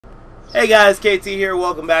Hey guys, KT here.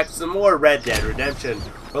 Welcome back to some more Red Dead Redemption.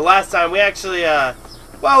 But last time we actually,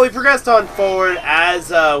 we progressed on forward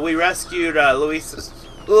as we rescued Luisa's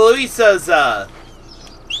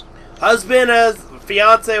husband,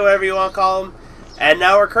 fiance, whatever you want to call him. And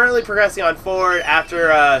now we're currently progressing on forward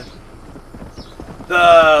after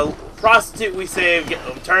the prostitute we saved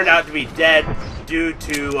turned out to be dead due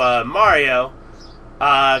to Mario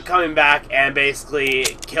coming back and basically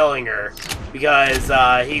killing her. Because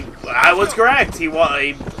I was correct.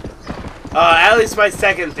 At least my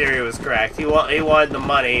second theory was correct. He wanted the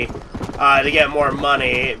money to get more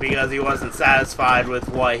money because he wasn't satisfied with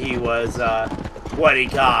what he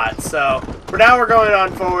got. So for now, we're going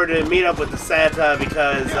on forward to meet up with the Santa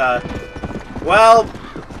because,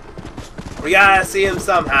 we gotta see him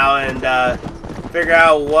somehow and figure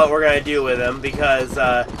out what we're gonna do with him because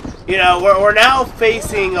you know we're now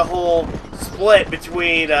facing a whole split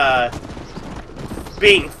between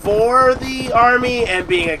being for the army and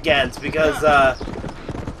being against, because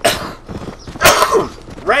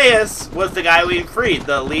Reyes was the guy we freed,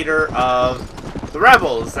 the leader of the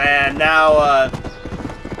rebels, and now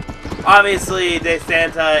obviously De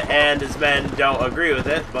Santa and his men don't agree with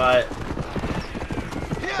it, but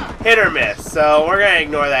hit or miss. So we're gonna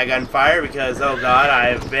ignore that gunfire because, oh god,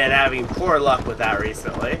 I've been having poor luck with that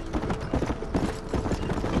recently.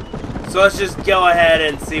 So let's just go ahead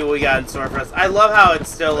and see what we got in store for us. I love how it's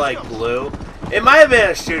still, like, blue. It might have been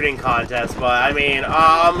a shooting contest, but, I mean,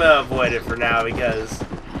 I'm going to avoid it for now because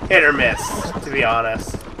hit or miss, to be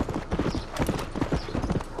honest.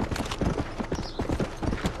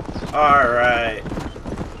 Alright.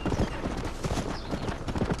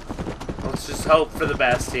 Let's just hope for the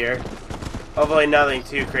best here. Hopefully nothing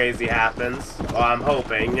too crazy happens. Well, I'm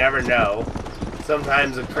hoping. You never know.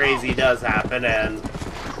 Sometimes a crazy does happen, and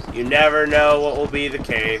you never know what will be the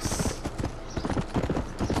case.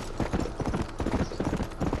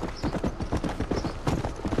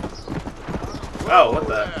 Oh, what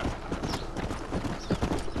the?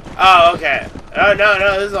 Oh, okay. Oh,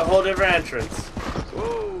 no, this is a whole different entrance.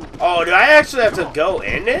 Oh, do I actually have to go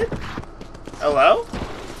in it? Hello?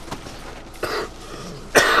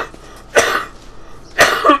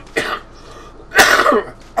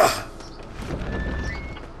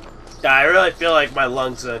 I really feel like my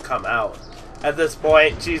lungs are gonna come out at this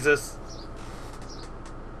point. Jesus.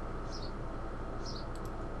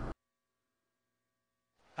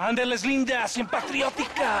 Ándeles lindas,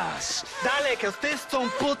 simpatrióticas. Dale, que ustedes son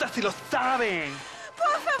putas y lo saben.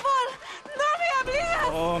 Por favor, no me obligues.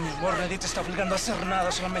 Oh, mi amor, nadie te está obligando a hacer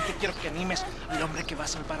nada. Solamente quiero que animes al hombre que va a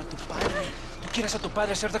salvar a tu padre. ¿Tú quieres a tu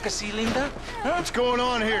padre, cierto que sí, linda? Huh? What's going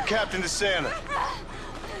on here, Captain DeSanta?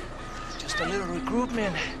 Just a little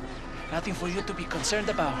recruitment. Nothing for you to be concerned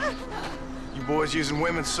about. You boys using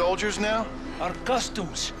women soldiers now? Our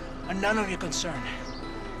costumes are none of your concern.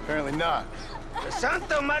 Apparently not.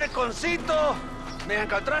 Santo mariconcito, ¿me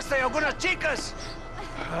encontraste algunas chicas?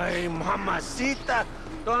 Ay, mamacita,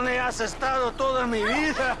 ¿dónde has estado toda mi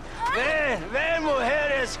vida? Ve,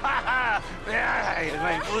 mujeres, ay,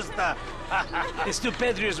 me gusta. These two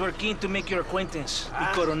Pedrios were keen to make your acquaintance, the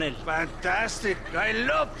Coronel. Fantastic, I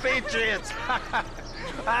love patriots.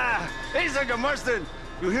 Hey, John Marston,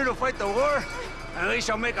 you here to fight the war? And we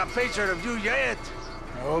shall make a patriot of you yet.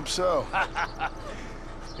 I hope so.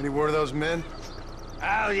 Any word of those men?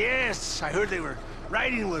 Oh, yes, I heard they were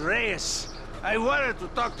riding with Reyes. I wanted to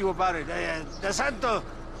talk to you about it. De Santo,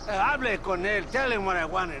 hable con él. Tell him what I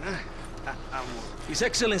wanted, huh? His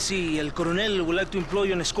Excellency, El Coronel, would like to employ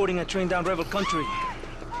you in escorting a train down rebel country.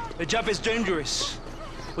 The job is dangerous,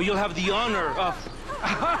 but you'll have the honor of...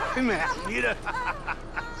 Mira.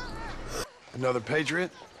 Another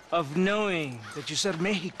patriot? Of knowing that you served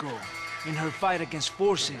Mexico in her fight against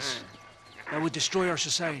forces that would destroy our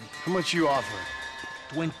society. How much you offering?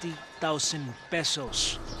 20,000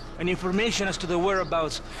 pesos. And information as to the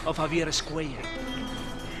whereabouts of Javier Escuella.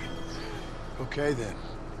 Okay, then.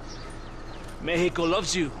 Mexico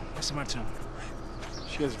loves you, Mr. Martin.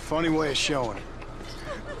 She has a funny way of showing it.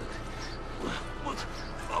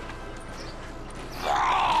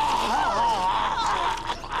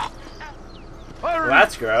 Well,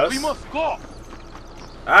 that's gross. We must go.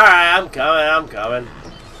 Alright, I'm coming.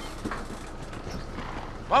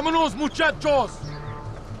 Vámonos, muchachos.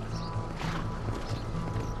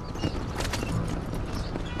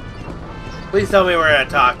 Please tell me we're gonna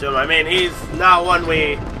talk to him. I mean, he's not one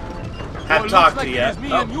we have talked to yet.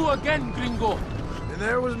 Me and you again, gringo. And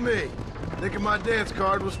there was me, thinking my dance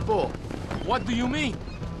card was full. What do you mean?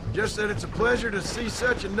 Just that it's a pleasure to see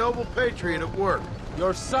such a noble patriot at work.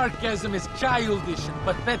 Your sarcasm is childish and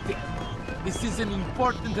pathetic. This is an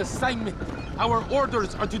important assignment. Our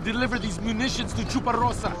orders are to deliver these munitions to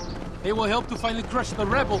Chuparosa. They will help to finally crush the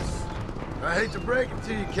rebels. I hate to break it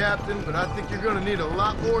to you, Captain, but I think you're gonna need a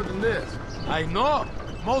lot more than this. I know.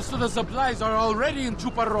 Most of the supplies are already in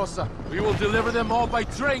Chuparosa. We will deliver them all by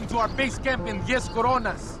train to our base camp in Diez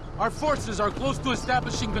Coronas. Our forces are close to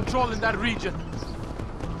establishing control in that region.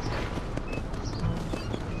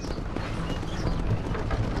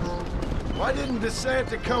 Why didn't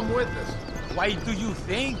DeSanta come with us? Why do you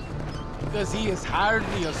think? Because he is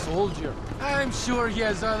hardly a soldier. I'm sure he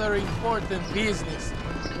has other important business,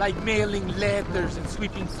 like mailing letters and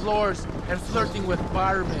sweeping floors and flirting with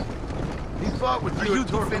barmen. He fought with Are you you at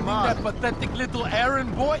defending Torquemada. that pathetic little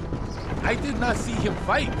errand boy? I did not see him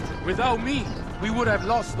fight. Without me, we would have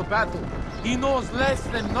lost the battle. He knows less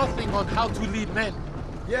than nothing on how to lead men.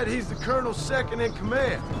 Yet he's the colonel's second in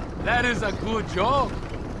command. That is a good job.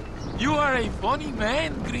 You are a funny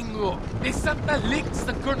man, gringo. De Santa licks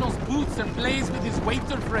the colonel's boots and plays with his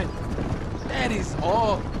waiter friend. That is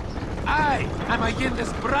all. I am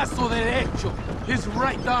Allende's brazo derecho, his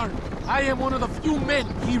right arm. I am one of the few men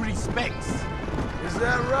he respects. Is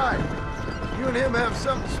that right? You and him have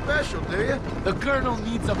something special, do you? The colonel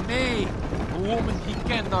needs a maid, a woman he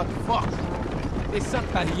cannot fuck. De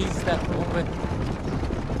Santa is that woman.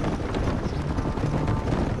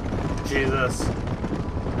 Jesus.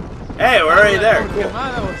 Hey, we're already there. Cool.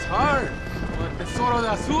 Torquemada was hard, but Tesoro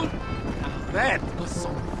de Azul, that was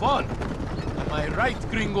some fun. Am I right,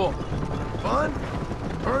 gringo? Fun?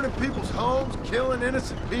 Burning people's homes, killing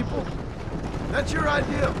innocent people? That's your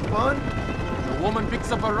idea of fun? A woman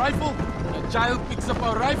picks up a rifle, a child picks up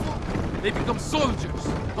a rifle, they become soldiers.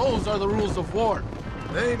 Those are the rules of war.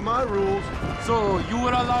 They ain't my rules. So you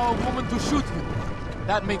would allow a woman to shoot you?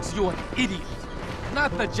 That makes you an idiot,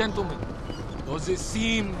 not a gentleman. Does it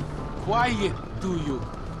seem quiet to you?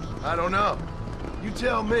 I don't know. You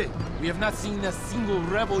tell me. We have not seen a single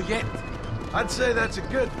rebel yet. I'd say that's a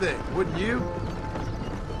good thing, wouldn't you?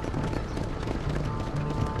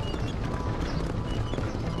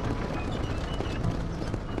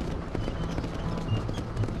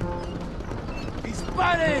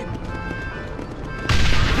 ¡Disparen!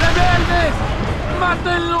 ¡Rebeldes!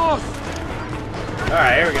 ¡Mátenlos!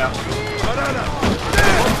 Alright, here we go.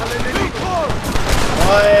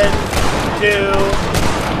 One, two.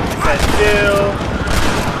 Said two.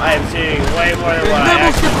 I am shooting way more than what I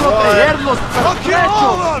 ¡Tenemos que actually protegerlos, I'll kill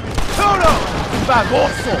all of pertrechos! you!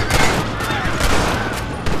 ¡Baboso!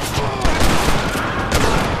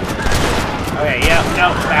 Okay, yep, no,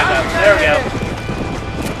 back up. There we go.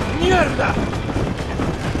 ¡Mierda!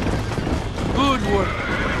 Good work.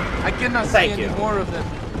 I cannot see Thank any you. more of them.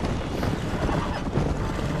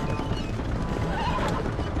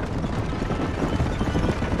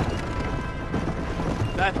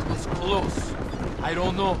 That was close. I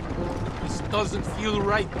don't know. This doesn't feel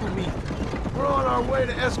right to me. We're on our way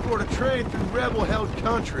to escort a train through rebel-held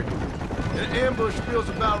country. An ambush feels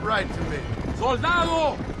about right to me.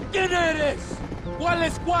 ¡Soldado! ¿Quién eres? ¿Cuál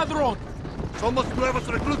escuadrón? Somos nuevos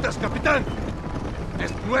reclutas, capitán.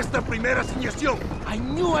 Es nuestra primera asignación. I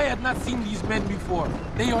knew I had not seen these men before.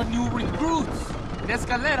 They are new recruits. In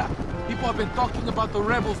Escalera, people have been talking about the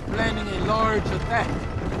rebels planning a large attack.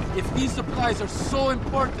 If these supplies are so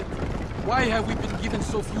important, why have we been given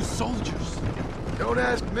so few soldiers? Don't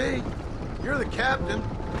ask me. You're the captain.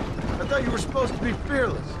 I thought you were supposed to be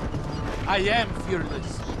fearless. I am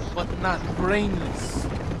fearless, but not brainless.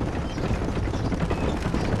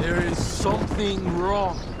 There is something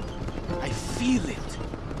wrong. I feel it.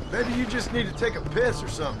 Maybe you just need to take a piss or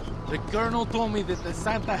something. The colonel told me that the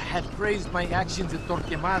Santa had praised my actions at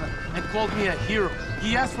Torquemada and called me a hero.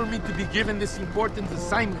 He asked for me to be given this important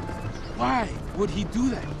assignment. Why would he do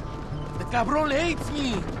that? The cabron hates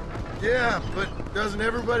me. Yeah, but doesn't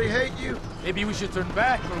everybody hate you? Maybe we should turn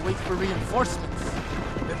back or wait for reinforcements.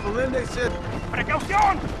 If Allende said,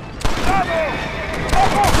 ¡Precaución!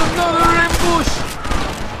 Another ambush!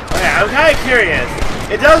 Okay, I'm kind of curious.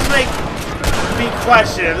 It does make me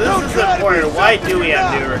question if this is important. Why do we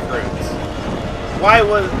have new recruits? Why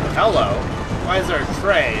was... Hello? Why is there a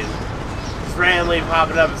train just randomly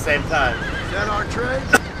popping up at the same time? is that our train?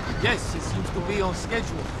 Yes, it seems to be on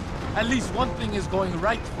schedule. At least one thing is going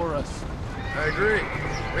right for us. I agree.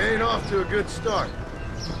 We ain't off to a good start.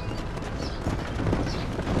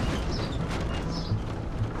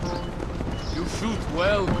 You shoot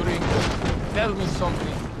well, gringo. Tell me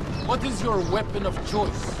something. What is your weapon of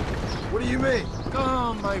choice? What do you mean?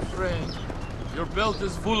 Come, my friend. Your belt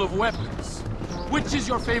is full of weapons. Which is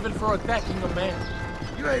your favorite for attacking a man?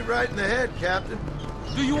 You ain't right in the head, Captain.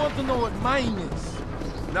 Do you want to know what mine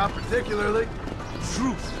is? Not particularly.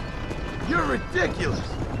 Truth. You're ridiculous.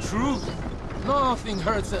 Truth. Nothing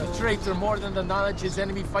hurts a traitor more than the knowledge his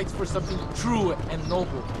enemy fights for something true and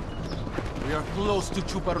noble. We are close to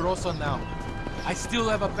Chuparosa now. I still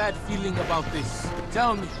have a bad feeling about this.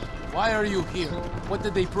 Tell me, why are you here? What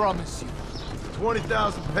did they promise you?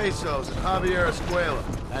 20,000 pesos in Javier Escuela.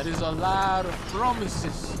 That is a lot of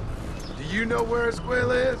promises. Do you know where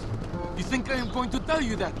Escuela is? You think I am going to tell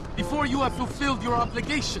you that before you have fulfilled your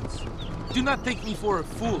obligations? Do not take me for a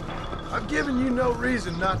fool. I've given you no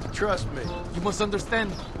reason not to trust me. You must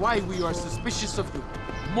understand why we are suspicious of you.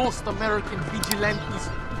 Most American vigilantes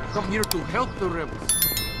come here to help the rebels.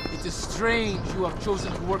 It is strange you have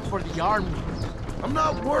chosen to work for the army. I'm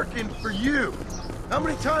not working for you. How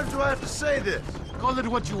many times do I have to say this? Call it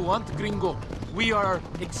what you want, gringo. We are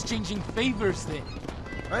exchanging favors then.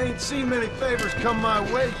 I ain't seen many favors come my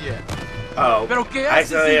way yet. Oh, Pero ¿qué I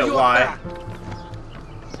haces, accidentally hit Y. idiota?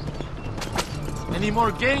 Any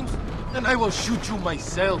more games? Then I will shoot you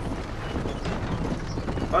myself.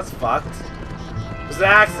 That's fucked. It was an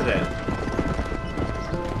accident.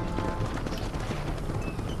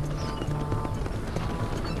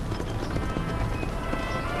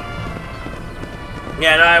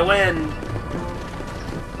 Yeah, and I went and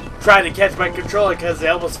tried to catch my controller because it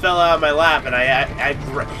almost fell out of my lap, and I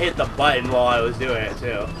hit the button while I was doing it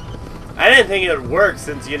too. I didn't think it would work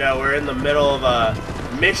since, you know, we're in the middle of a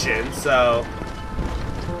mission, so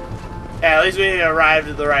yeah, at least we arrived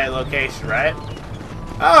at the right location, right?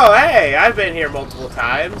 Oh, hey, I've been here multiple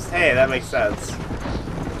times. Hey, that makes sense.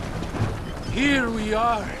 Here we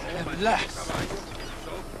are at last.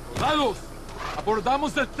 Soldados,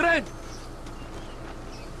 abordamos el tren.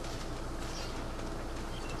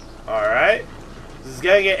 Alright. This is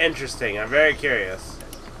gonna get interesting. I'm very curious.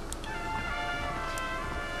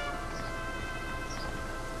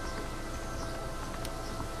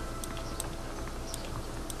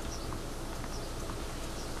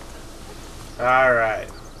 Alright.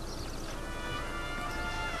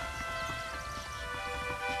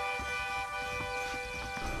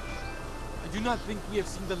 I do not think we have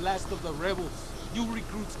seen the last of the rebels. You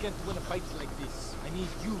recruits can't win a fight like this. I need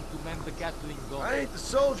you to man the Gatling gun. I ain't the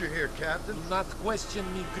soldier here, Captain. Do not question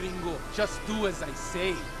me, gringo. Just do as I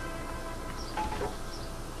say.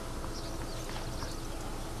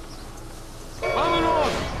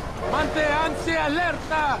 Vámonos! Manténganse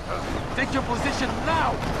alerta! Take your position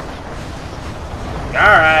now!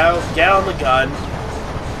 Alright, let's get on the gun.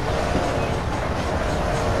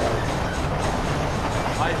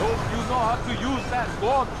 I hope you know how to use that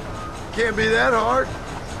gun. Can't be that hard.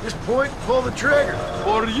 Just point and pull the trigger.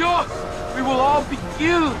 Por Dios! We will all be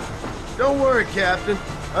killed! Don't worry, Captain.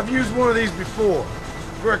 I've used one of these before.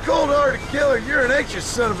 For a cold-hearted killer, you're an anxious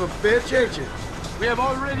son of a bitch, ain't you? We have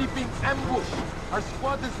already been ambushed. Our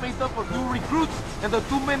squad is made up of new recruits and the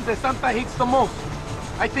 2 men de Santa hates the most.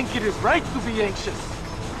 I think it is right to be anxious.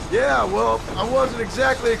 Yeah, well, I wasn't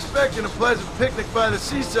exactly expecting a pleasant picnic by the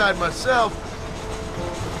seaside myself.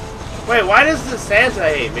 Wait, why does the Santa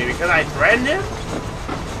hate me? Because I threatened him?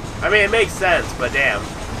 I mean, it makes sense, but damn.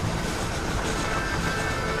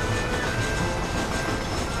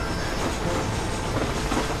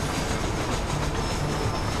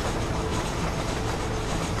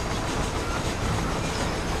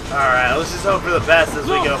 Alright, let's just hope for the best as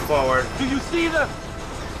we go forward. Do you see them?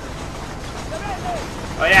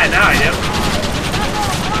 Oh yeah, now I do.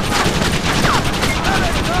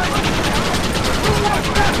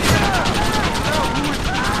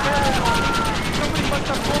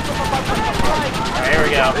 Alright, here we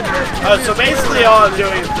go. Oh, so basically all I'm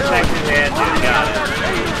doing is protecting the end dude. Got it.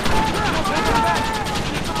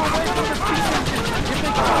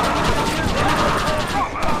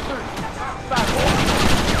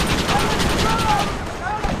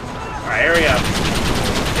 Alright, here we go.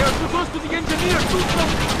 They are too close to the engineer.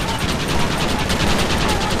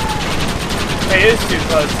 Hey, it's too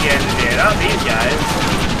close to the engineer, not these guys.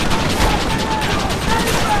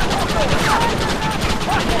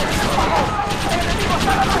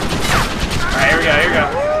 Alright, here we go, here we go.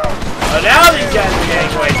 Oh, now these guys are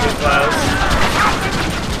getting way too close.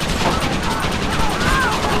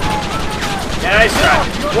 Yeah, nice try.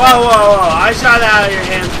 Whoa, whoa, whoa. I shot that out of your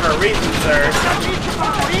hands for a reason, sir.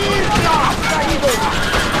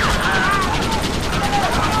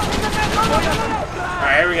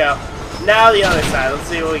 Alright, here we go. Now the other side. Let's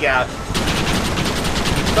see what we got.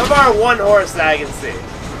 So far, one horse that I can see.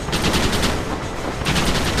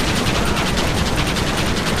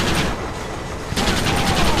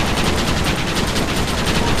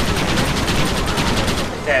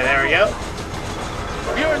 Okay, there we go.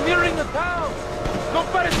 We are nearing the town. No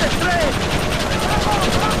pares el tren.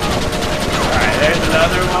 Alright, there's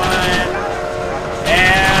another one.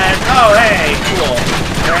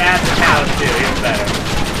 down too, even better.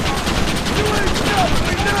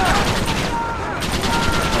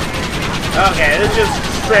 Okay, this is just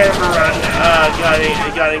straight up a run,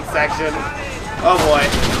 gunning section. Oh boy.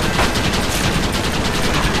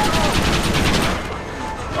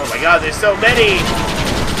 Oh my god, there's so many!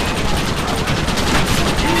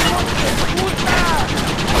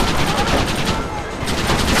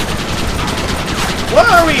 What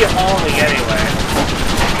are we hauling anyway?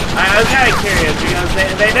 I'm kind of curious because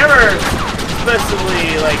they never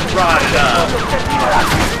explicitly like brought it up.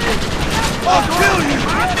 I'll kill you!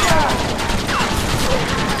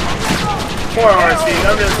 Poor horses,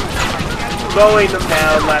 I'm just mowing them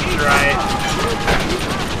down left and right.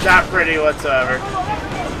 Not pretty whatsoever.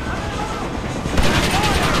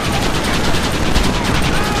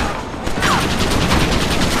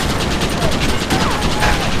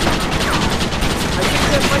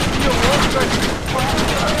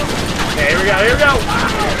 Okay, here we go, here we go!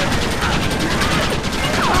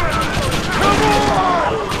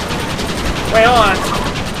 Wait, hold on.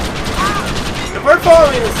 If we're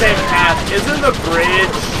following the same path, isn't the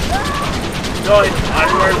bridge going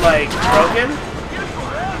onward, like, broken?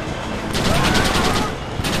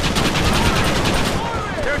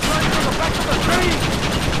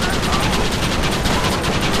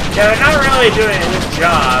 Yeah, they're not really doing a good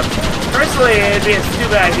job. Personally, it'd be a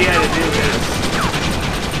stupid idea to do this.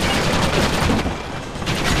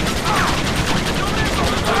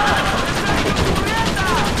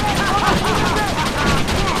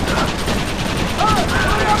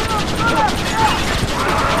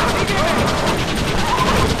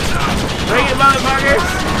 Bring it, motherfuckers!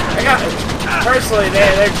 Personally,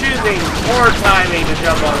 they're choosing poor timing to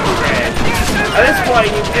jump on the train. At this point,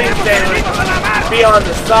 you'd think they would be on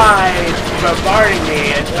the side bombarding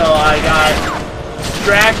me until I got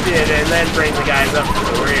distracted and then bring the guys up to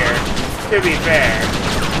the rear. To be fair.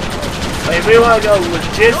 Like, if we want to go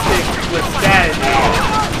logistics with strategy,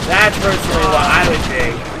 that's personally what I would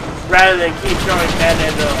think, rather than keep throwing men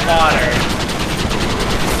into the fodder.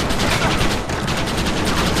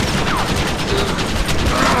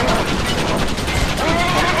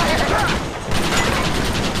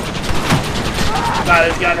 God,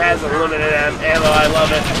 this gun has unlimited ammo, I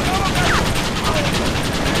love it.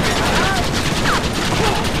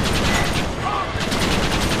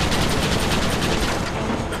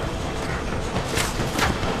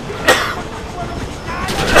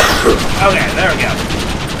 Okay, there we go.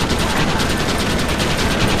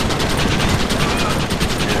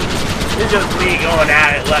 It's just me going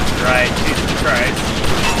at it left and right, Jesus Christ.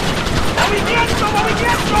 ¡Movimiento,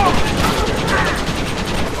 movimiento!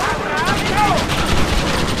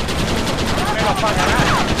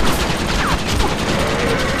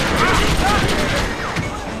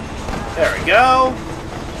 There we go.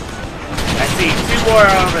 I see two more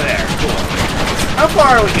over there. Cool. How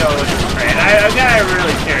far are we going with this train? I'm kind of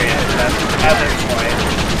really curious at this point.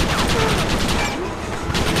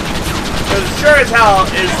 Because sure as hell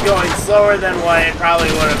is going slower than what it probably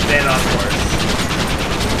would have been on horse.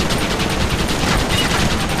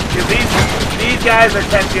 Because these guys are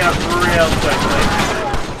catching up real quickly.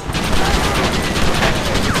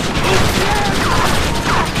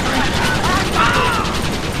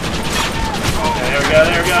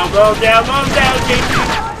 There we go, mow down, JP!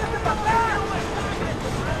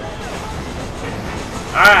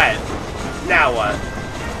 Alright, now what?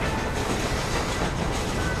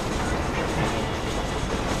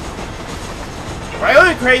 Am I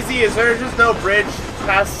going crazy? Is there just no bridge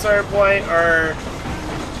past a certain point, or...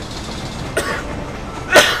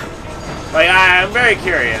 like, I'm very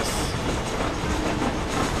curious.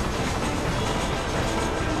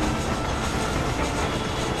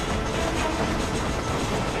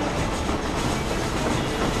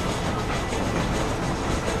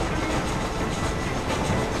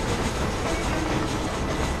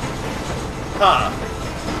 Huh.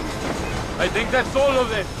 I think that's all of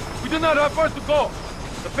them. We do not have far to go.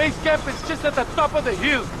 The base camp is just at the top of the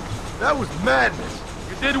hill. That was madness.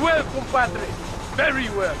 You did well, compadre. Very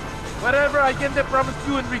well. Whatever Allende promised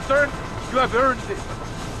you in return, you have earned it.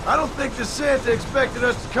 I don't think the Santa expected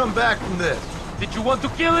us to come back from this. Did you want to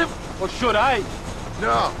kill him, or should I?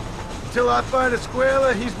 No. Until I find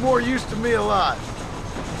Escuela, he's more used to me alive.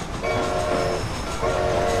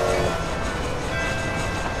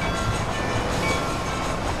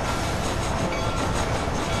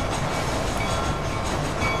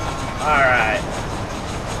 Alright.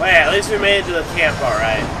 Well, yeah, at least we made it to the camp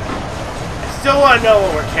alright. I still want to know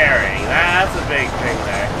what we're carrying. That's a big thing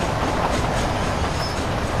there.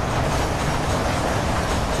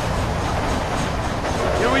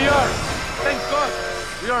 Here we are. Thank God.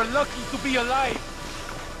 We are lucky to be alive.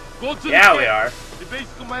 Go to Yeah, the we camp. are. The base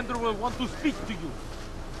commander will want to speak to you.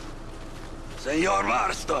 Senor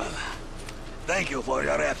Marston, thank you for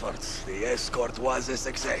your efforts. The escort was a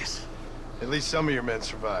success. At least some of your men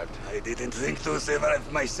survived. I didn't think to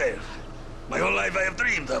survive myself. My whole life I have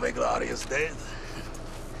dreamed of a glorious death.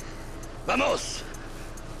 Vamos!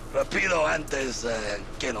 Rapido antes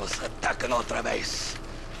que nos ataquen otra vez.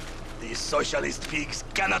 These socialist pigs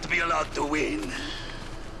cannot be allowed to win.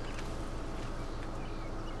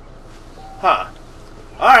 Huh.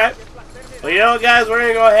 Alright. Well, you know what, guys? We're going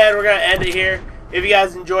to go ahead. We're going to end it here. If you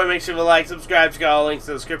guys enjoy, make sure to like, subscribe. Check out all the links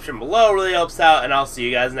in the description below. It really helps out. And I'll see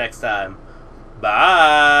you guys next time.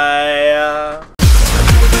 Bye.